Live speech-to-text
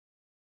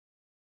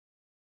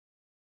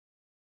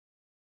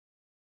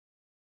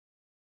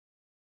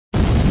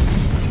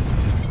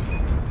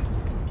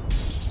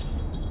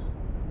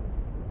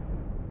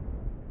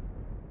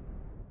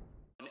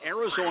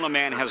Arizona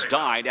man has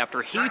died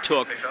after he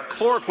took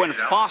chloroquine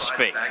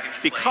phosphate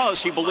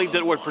because he believed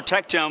that it would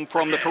protect him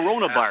from the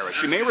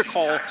coronavirus. You may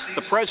recall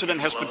the president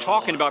has been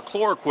talking about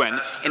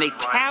chloroquine in a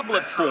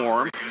tablet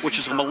form, which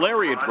is a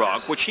malaria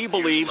drug, which he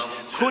believes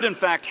could in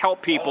fact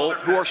help people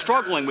who are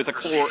struggling with the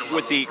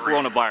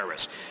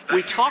coronavirus.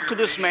 We talked to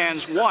this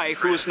man's wife,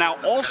 who is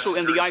now also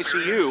in the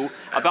ICU,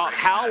 about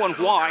how and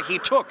why he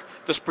took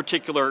this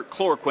particular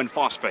chloroquine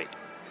phosphate.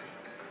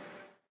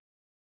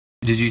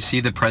 Did you see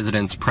the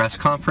president's press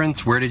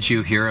conference? Where did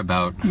you hear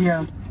about?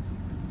 Yeah,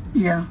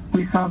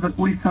 we saw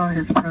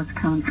his press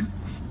conference.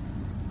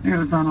 It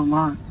was on a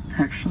lot,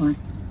 actually.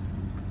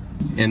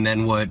 And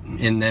then what?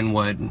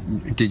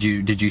 Did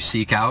you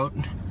seek out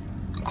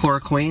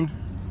chloroquine?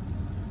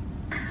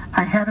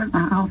 I had it in the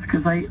house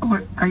because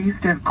I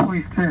used to have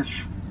koi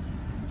fish.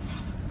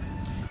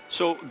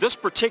 So this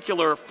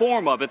particular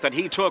form of it that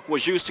he took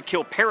was used to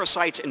kill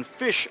parasites in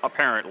fish,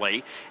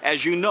 apparently.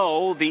 As you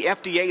know, the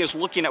FDA is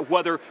looking at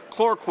whether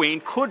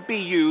chloroquine could be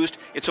used.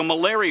 It's a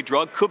malaria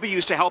drug, could be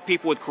used to help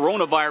people with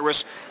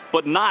coronavirus,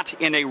 but not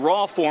in a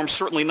raw form,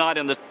 certainly not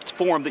in the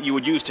form that you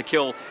would use to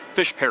kill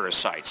fish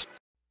parasites.